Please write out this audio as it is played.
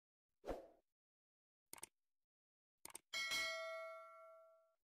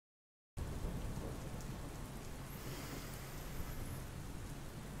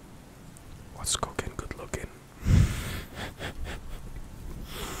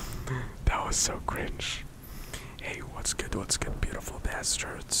was so cringe. Hey, what's good, beautiful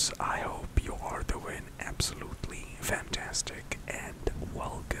bastards? I hope you are doing absolutely fantastic, and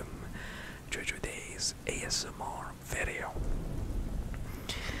welcome to today's ASMR video.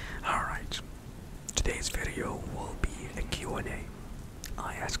 Alright, today's video will be a Q&A.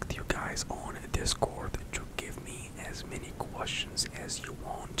 I asked you guys on Discord to give me as many questions as you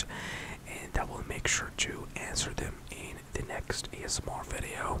want, and I will make sure to answer them in the next ASMR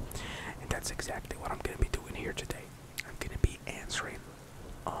video. And that's exactly what I'm going to be doing here today. I'm going to be answering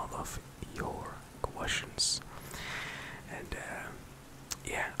all of your questions. And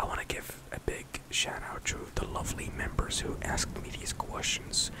yeah, I want to give a big shout out to the lovely members who asked me these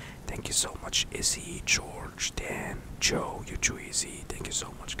questions. Thank you so much, Izzy, George, Dan, Joe, you too, Izzy. Thank you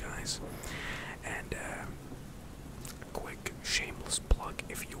so much, guys. And a quick shameless plug,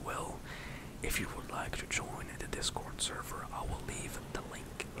 if you will. If you would like to join the Discord server, I will leave the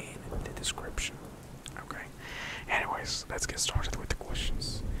link in the description. Okay. Anyways, let's get started with the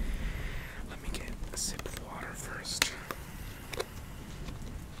questions. Let me get a sip of water first.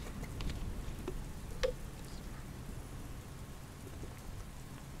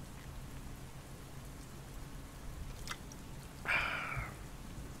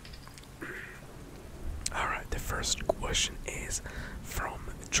 Alright, the first question is from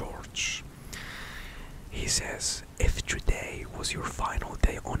George. He says, if today was your final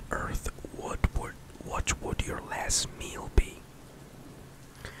day on Earth, what would your last meal be?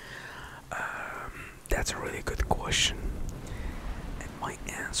 That's a really good question. And my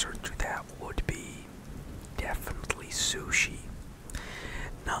answer to that would be definitely sushi.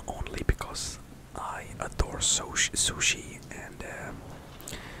 Not only because I adore sushi and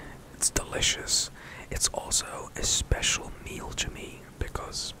it's delicious, it's also a special meal to me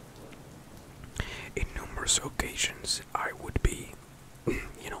because in numerous occasions I would be,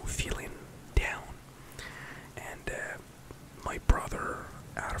 feeling down, and my brother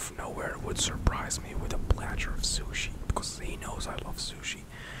out of nowhere would surprise me with a platter of sushi because he knows I love sushi,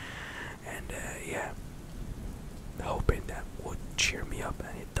 and yeah, hoping that would cheer me up,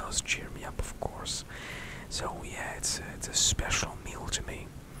 and it does cheer me up, of course. So yeah, it's a special meal to me.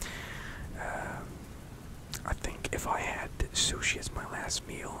 I think if I had sushi as my last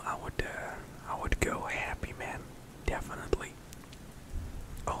meal, I would go happy, man. Definitely.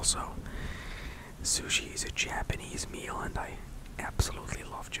 Also, sushi is a Japanese meal, and I absolutely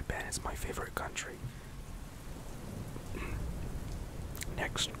love Japan. It's my favorite country.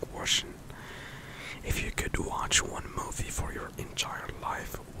 Next question. If you could watch one movie for your entire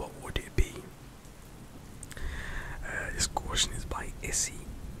life, what would it be? This question is by Issy.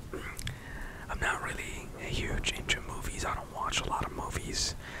 I'm not really huge into movies. I don't watch a lot of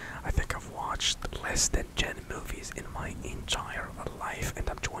movies. I think I've watched less than 10 movies in my entire life, and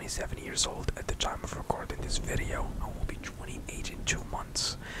I'm 27 years old at the time of recording this video. I will be 28 in 2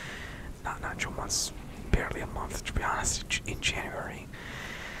 months. Not 2 months, barely a month, to be honest, in January.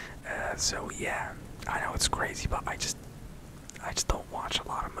 So yeah, I know it's crazy, but I just don't watch a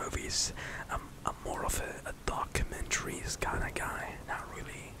lot of movies. I'm more of a documentaries kind of guy, not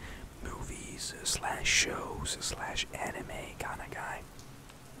really movies slash shows slash anime kind of guy.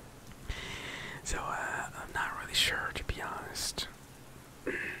 So I'm not really sure, to be honest.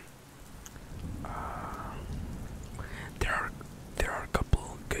 There are a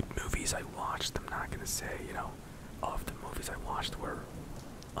couple good movies I watched. I'm not gonna say all of the movies I watched were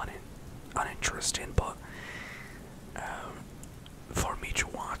uninteresting, but for me to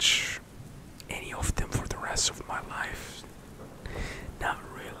watch any of them for the rest of my life, not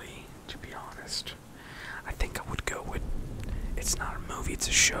really, to be honest. I think I would go with, it's not a movie, it's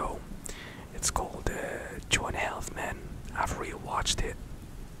a show. It's called 2.5 Men. I've rewatched it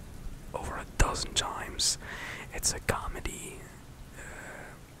over a dozen times. It's a comedy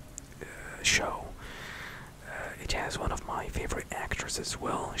show. It has one of my favorite actors as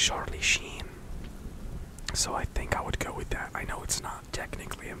well, Charlie Sheen. So I think I would go with that. I know it's not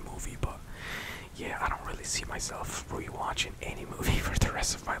technically a movie, but yeah, I don't really see myself rewatching any movie for the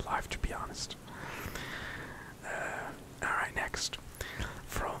rest of my life, to be honest. Alright, next.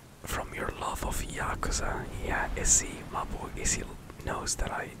 From your love of Yakuza, yeah, Issy, my boy Issy knows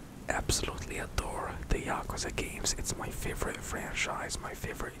that I absolutely adore the Yakuza games. It's my favorite franchise, my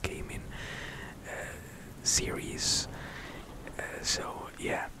favorite gaming series. So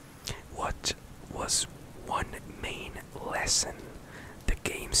yeah, what was one main lesson the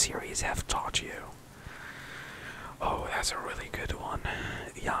game series have taught you? Oh, that's a really good one.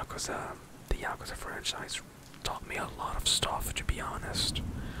 The Yakuza franchise taught me a lot of stuff, to be honest.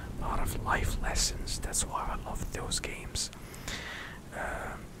 A lot of life lessons. That's why I love those games.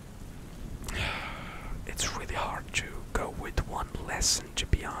 lesson, to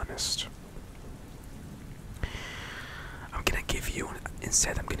be honest. I'm gonna give you,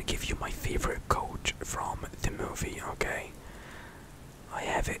 instead I'm gonna give you my favorite quote from the movie, okay? I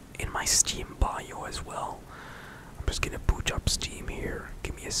have it in my Steam bio as well. I'm just gonna boot up Steam here.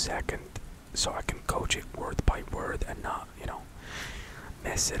 Give me a second so I can coach it word by word and not,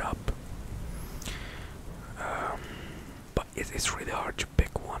 mess it up. But it's really hard to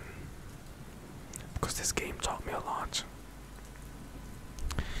pick one because this game taught me a lot.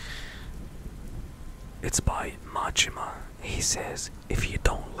 It's by Majima. He says, if you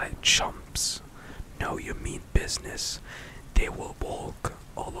don't let chumps know you mean business, they will walk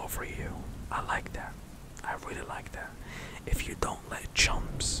all over you. I like that. I really like that. If you don't let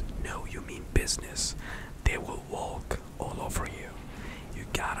chumps know you mean business, they will walk all over you. You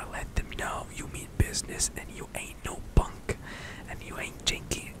gotta let them know you mean business and you ain't no punk and you ain't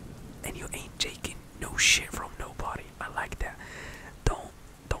taking no shit from nobody. I like that.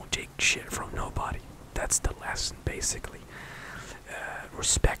 Don't take shit from nobody. That's the lesson, basically.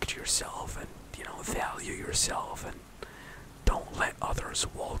 Respect yourself and value yourself and don't let others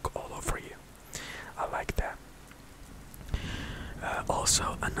walk all over you. I like that.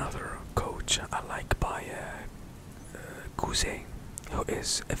 Also, another quote I like by Kuze, who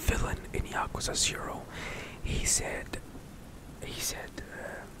is a villain in Yakuza 0. He said,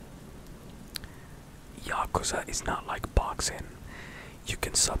 Yakuza is not like boxing. You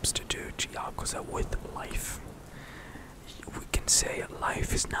can substitute Yakuza with life. We can say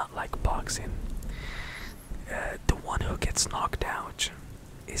life is not like boxing. The one who gets knocked out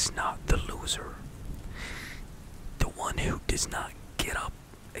is not the loser. The one who does not get up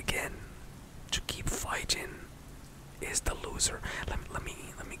again to keep fighting is the loser. Let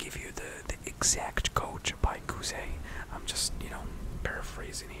me give you the exact quote by Kuze. I'm just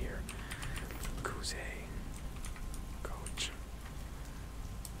paraphrasing here. Kuze quote.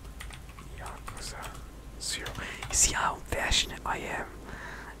 Yakuza 0. You see how passionate I am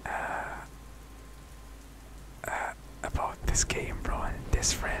about this game, bro, and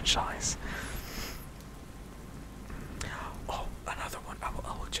this franchise. Oh, another one. I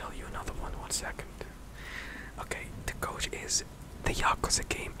will tell you another one. 1 second. Okay, the coach is the Yakuza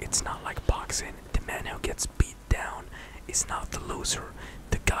game. It's not like boxing. The man who gets beat down is not the loser.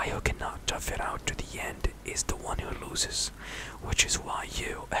 The guy who cannot tough it out to the end is the one who loses. Which is why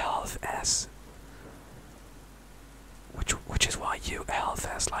you, a health ass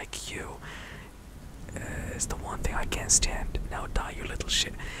like you, is the one thing I can't stand. Now die, you little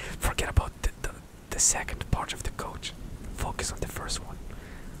shit. Forget about the second part of the coach. Focus on the first one.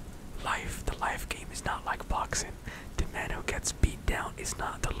 The life game is not like boxing. The man who gets beat down is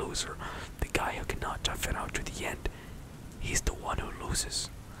not the loser. The guy who cannot tough it out to the end, he's the one who loses.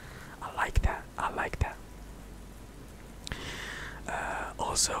 I like that.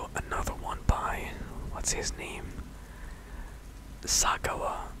 Also, another one by, what's his name?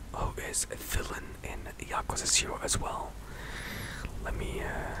 Sagawa, who is a villain in Yakuza 0 as well. Let me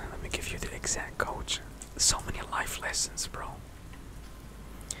give you the exact quote. So many life lessons, bro.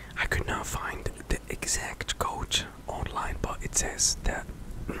 I could not find the exact quote online, but it says that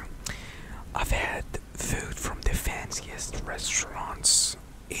I've had food from the fanciest restaurants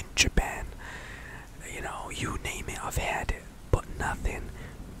in Japan. You name it, I've had it, but nothing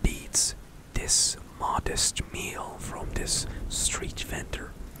beats this modest meal from this street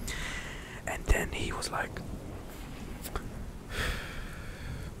vendor. And then he was like,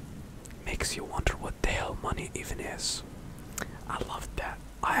 makes you wonder what the hell money even is. I loved that.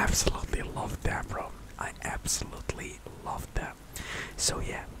 I absolutely loved that, bro. I absolutely loved that. So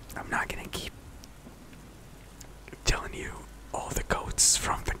yeah, I'm not gonna keep telling you all the quotes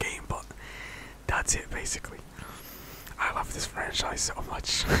from the game, but that's it basically. I love this franchise so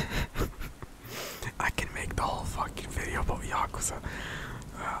much. I can make the whole fucking video about Yakuza.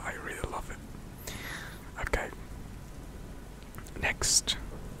 I really love it. Okay. Next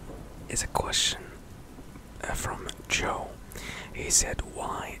is a question from Joe. He said,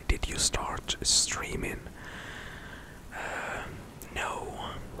 why did you start streaming?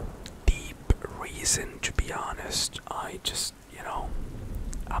 No deep reason, to be honest. I just,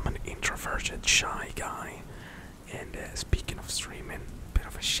 I'm an introverted, shy guy. And speaking of streaming, bit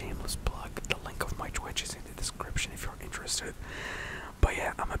of a shameless plug. The link of my Twitch is in the description if you're interested. But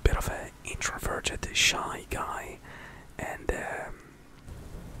yeah, I'm a bit of an introverted, shy guy. And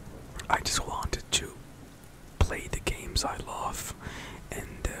I just wanted to play the games I love and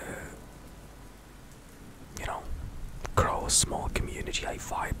grow a small community I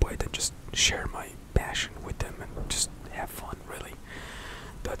vibe with and just share my passion with them and just have fun, really.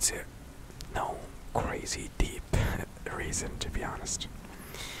 That's it. No crazy deep reason, to be honest.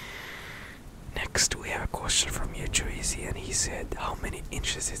 Next, we have a question from you, Tracy, and he said, how many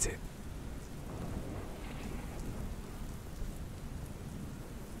inches is it?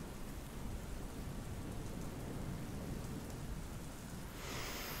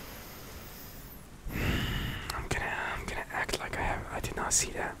 I'm gonna act like I did not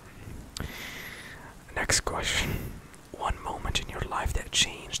see that. Next question. One moment in your life that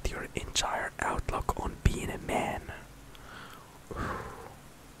changed your entire outlook on being a man.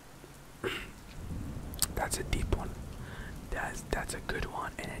 That's a deep one. That's a good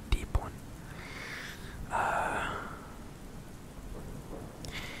one and a deep one.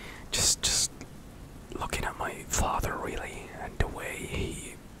 Just looking at my father, really, and the way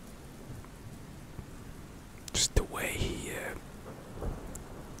he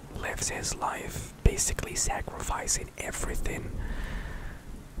lives his life, basically sacrificing everything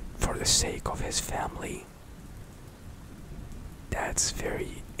for the sake of his family. That's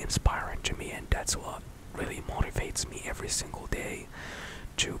very inspiring to me, and that's what really motivates me every single day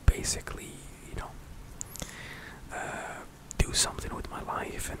to basically, do something with my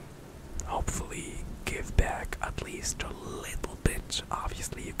life and hopefully give back at least a little bit.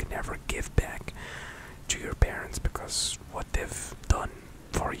 Obviously, you can never give back to your parents because what they've done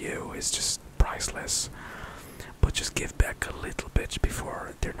for you is just priceless. But just give back a little bit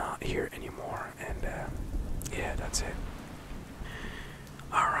before they're not here anymore. And yeah, that's it.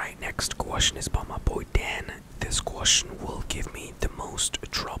 Alright, next question is by my boy Dan. This question will give me the most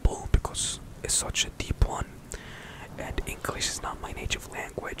trouble because it's such a deep one, and English is not my native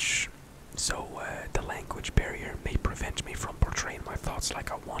language, so the language barrier may prevent me from portraying my thoughts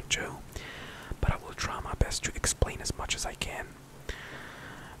like I want to, but I will try my best to explain as much as I can.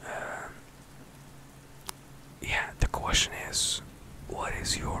 Yeah, the question is, what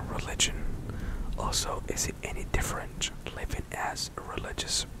is your religion? Also, is it any different living as a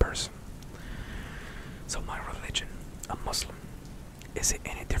religious person? So my religion, a Muslim. Is it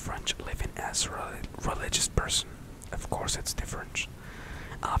any different living as a religious person? Of course it's different.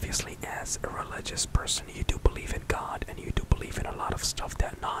 Obviously, as a religious person, you do believe in God, and you do believe in a lot of stuff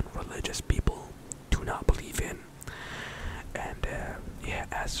that non-religious people do not believe in. And yeah,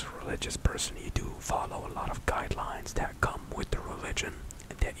 as a religious person, you do follow a lot of guidelines that come with the religion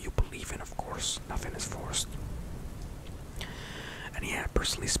that you believe in, of course. Nothing is forced. And yeah,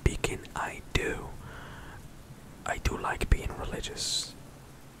 personally speaking, I do like being religious.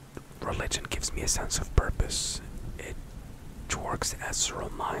 Religion gives me a sense of purpose. It works as a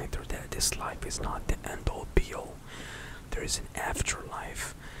reminder that this life is not the end-all be-all. There is an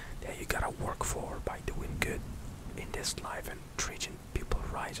afterlife that you gotta work for by doing good in this life and treating people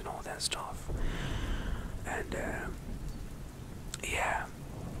right and all that stuff. And yeah,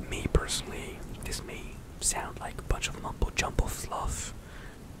 me personally, this may sound like a bunch of mumbo jumbo fluff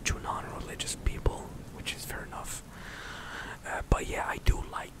to non-religious people, which is fair enough. But yeah, I do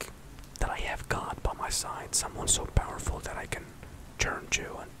like that I have God by my side, someone so powerful that I can turn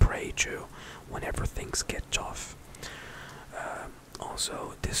to and pray to whenever things get tough.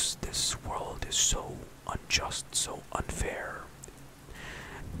 Also, this world is so unjust, so unfair.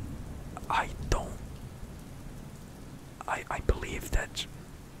 I believe that,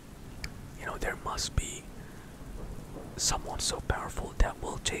 there must be someone so powerful that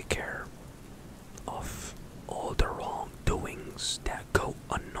will take care of all the wrongdoings that go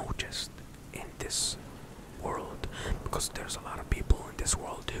unnoticed in this world, because there's a lot of people in this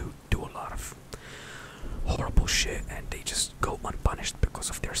world who do a lot of horrible shit and they just go unpunished because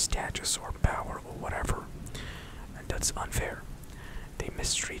of their status or power or whatever, and that's unfair. They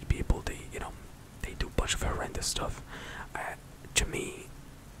mistreat people, they do a bunch of horrendous stuff. To me,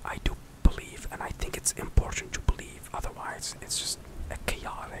 I do believe, and I think it's important to believe, otherwise it's just a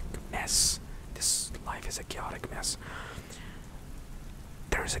chaotic mess. This life is a chaotic mess.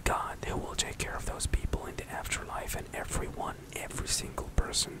 There is a God who will take care of those people in the afterlife, and every single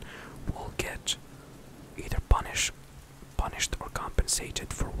person will get either punished or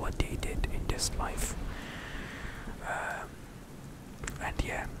compensated for what they did in this life. And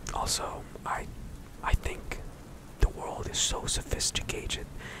yeah, also I think the world is so sophisticated,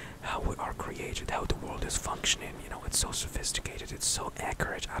 how we are created, how the world is functioning, it's so sophisticated, it's so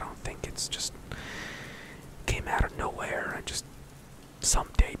accurate. I don't think it's just came out of nowhere and just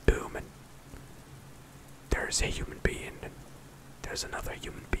someday boom and there's a human being and there's another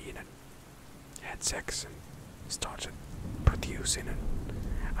human being and had sex and started producing, and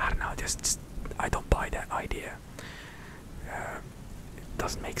I don't know, just I don't buy that idea. It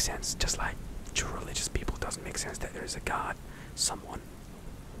doesn't make sense, just like to religious people it doesn't make sense that there's a God, someone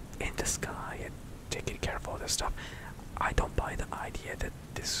in the sky and taking care of all this stuff. I don't buy the idea that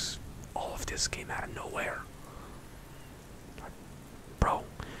all of this came out of nowhere. Like, bro,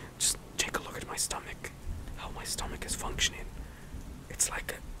 just take a look at my stomach. How my stomach is functioning. It's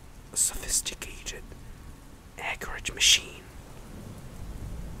like a sophisticated, accurate machine.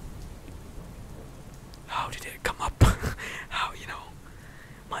 How did it come up? How,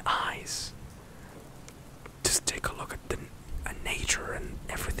 my eyes. Just take a look at the nature and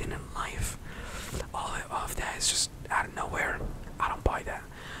everything in life. All of that is just out of nowhere. I don't buy that.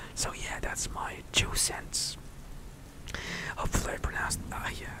 So yeah, that's my 2 cents. Hopefully I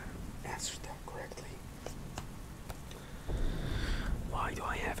answered that correctly. Why do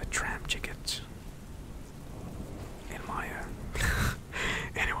I have a tram ticket in my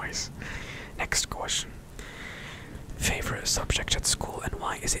anyways, next question. Favorite subject at school and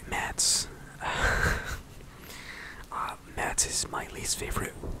why is it maths? Maths is my least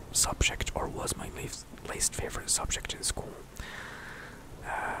favorite subject, or was my least favorite subject in school.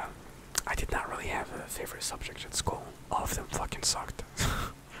 I did not really have a favorite subject at school. All of them fucking sucked.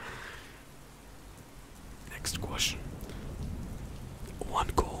 Next question. One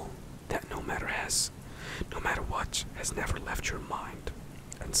goal that no matter what, has never left your mind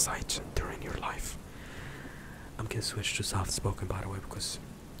and sight during your life. I'm gonna switch to soft spoken, by the way, because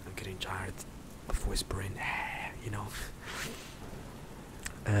I'm getting tired of whispering.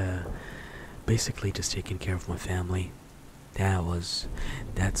 Basically just taking care of my family. That was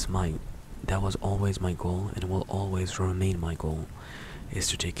always my goal, and will always remain my goal, is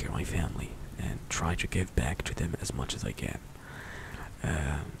to take care of my family and try to give back to them as much as I can.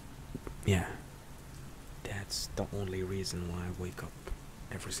 Yeah, that's the only reason why I wake up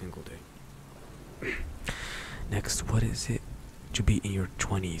every single day. Next, what is it to be in your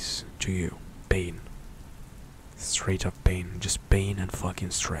 20s to you? Pain. Straight up pain. Just pain and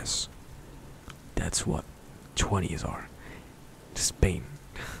fucking stress. That's what 20s are. Just pain.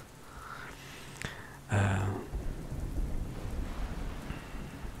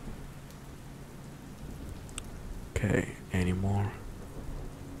 Okay, any more?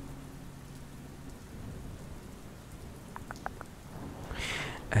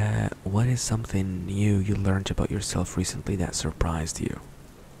 What is something new you learned about yourself recently that surprised you?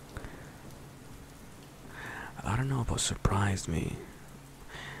 I don't know about surprised me,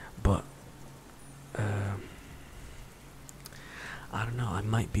 but I don't know, I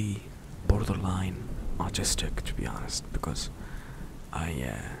might be borderline autistic, to be honest, because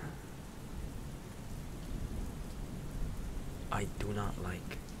I do not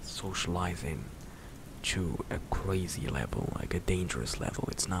like socializing to a crazy level, like a dangerous level.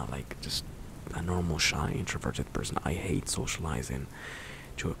 It's not like just a normal shy introverted person. I hate socializing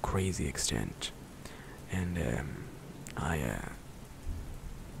to a crazy extent, and I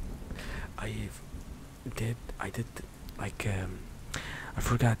did like I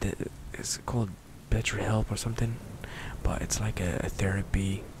forgot that it's called BetterHelp or something, but it's like a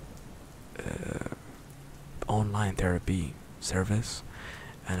therapy, online therapy service,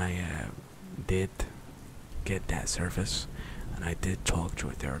 and I did get that service, and I did talk to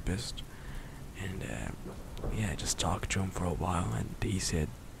a therapist, and yeah, I just talked to him for a while, and he said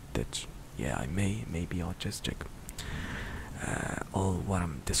that yeah, I may be autistic. All what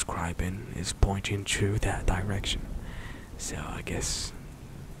I'm describing is pointing to that direction, so I guess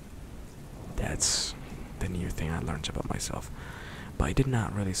that's the new thing I learned about myself. But it did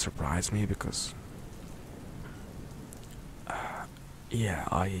not really surprise me because yeah,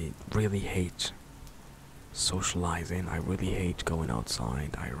 I really hate socializing. I really hate going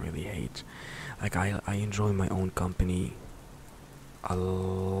outside. I really hate, like, I enjoy my own company a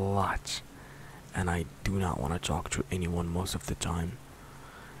lot, and I do not want to talk to anyone most of the time,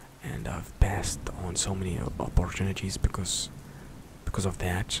 and I've passed on so many opportunities because of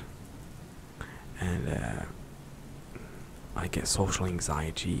that, and I get social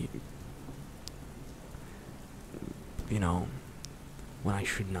anxiety, when I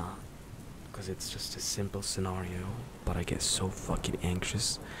should not, because it's just a simple scenario, but I get so fucking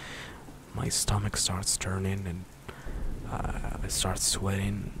anxious. My stomach starts turning, and I start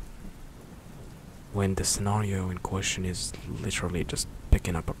sweating when the scenario in question is literally just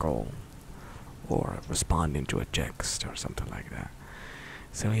picking up a call or responding to a text or something like that.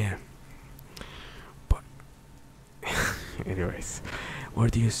 So yeah, but anyways, where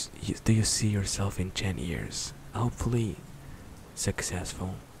do you see yourself in 10 years? Hopefully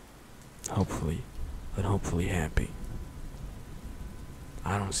successful, hopefully, but hopefully happy.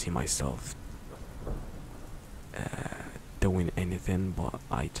 I don't see myself doing anything, but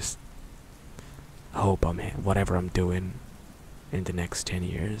I just hope whatever I'm doing in the next 10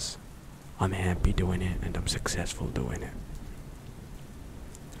 years, I'm happy doing it and I'm successful doing it.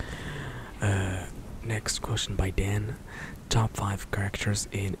 Next question by Dan. Top 5 characters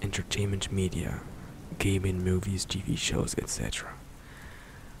in entertainment media, gaming, movies, TV shows, etc.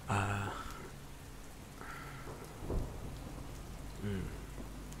 Uh,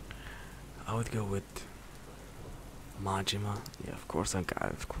 I would go with Majima. Yeah, of course I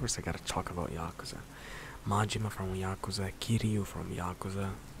gotta talk about Yakuza. Majima from Yakuza, Kiryu from Yakuza,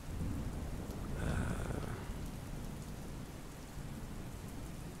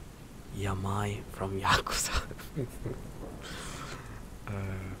 Yamai from Yakuza. uh,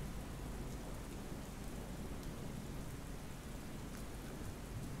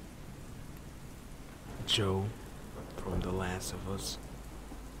 Joe from The Last of Us.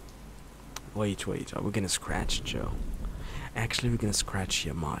 Wait, are we gonna scratch Joe? Actually, we're gonna scratch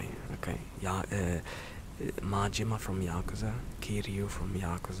Yamai, okay? Majima from Yakuza, Kiryu from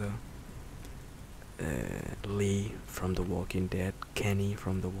Yakuza, Lee from The Walking Dead, Kenny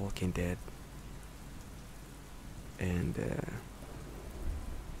from The Walking Dead, and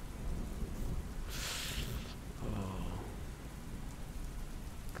oh,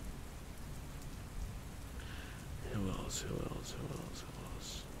 who else?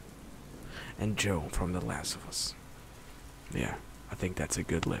 And Joe from The Last of Us. Yeah, I think that's a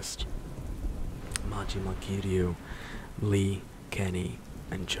good list. Majima, Kiryu, Lee, Kenny,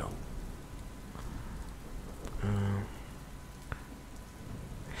 and Joe.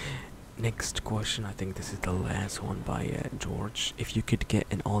 Next question, I think this is the last one by George. If you could get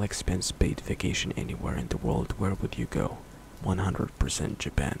an all-expense paid vacation anywhere in the world, where would you go? 100%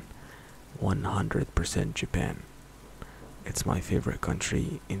 Japan. 100% Japan. It's my favorite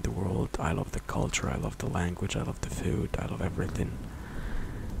country in the world. I love the culture, I love the language, I love the food, I love everything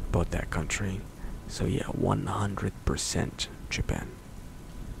about that country. So yeah, 100% Japan.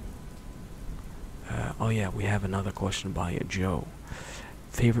 Oh yeah, we have another question by Joe.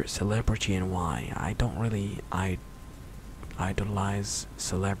 Favorite celebrity and why? I don't really idolize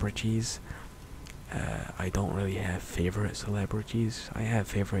celebrities. I don't really have favorite celebrities. I have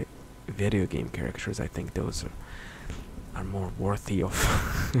favorite video game characters. I think those are more worthy of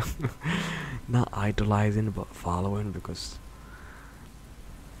not idolizing but following, because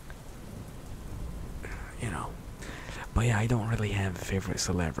you know. But yeah, I don't really have a favorite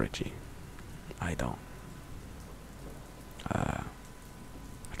celebrity. I don't.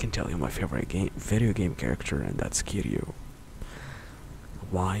 I can tell you my favorite video game character, and that's Kiryu.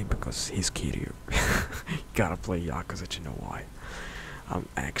 Why? Because he's Kiryu. You gotta play Yakuza to know why. I'm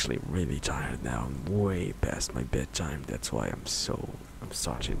actually really tired now. I'm way past my bedtime. That's why I'm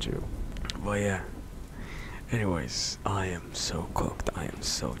starting to. But yeah. Anyways, I am so cooked. I am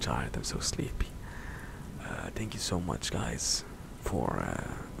so tired. I'm so sleepy. Thank you so much, guys, for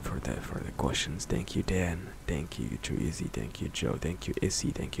the questions. Thank you, Dan. Thank you, Too Easy. Thank you, Joe. Thank you,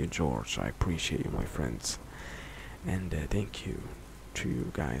 Issy. Thank you, George. I appreciate you, my friends. And thank you to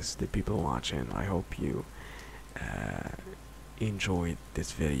you guys, the people watching. I hope you enjoyed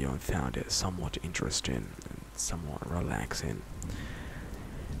this video and found it somewhat interesting and somewhat relaxing.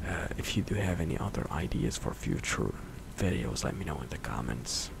 If you do have any other ideas for future videos, let me know in the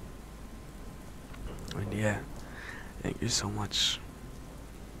comments. And yeah, thank you so much.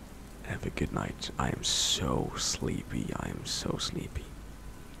 Have a good night. I am so sleepy. I am so sleepy.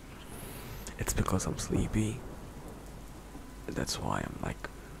 It's because I'm sleepy. That's why I'm like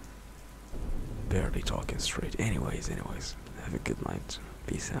barely talking straight. Anyways, have a good night.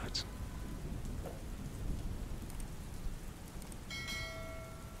 Peace out.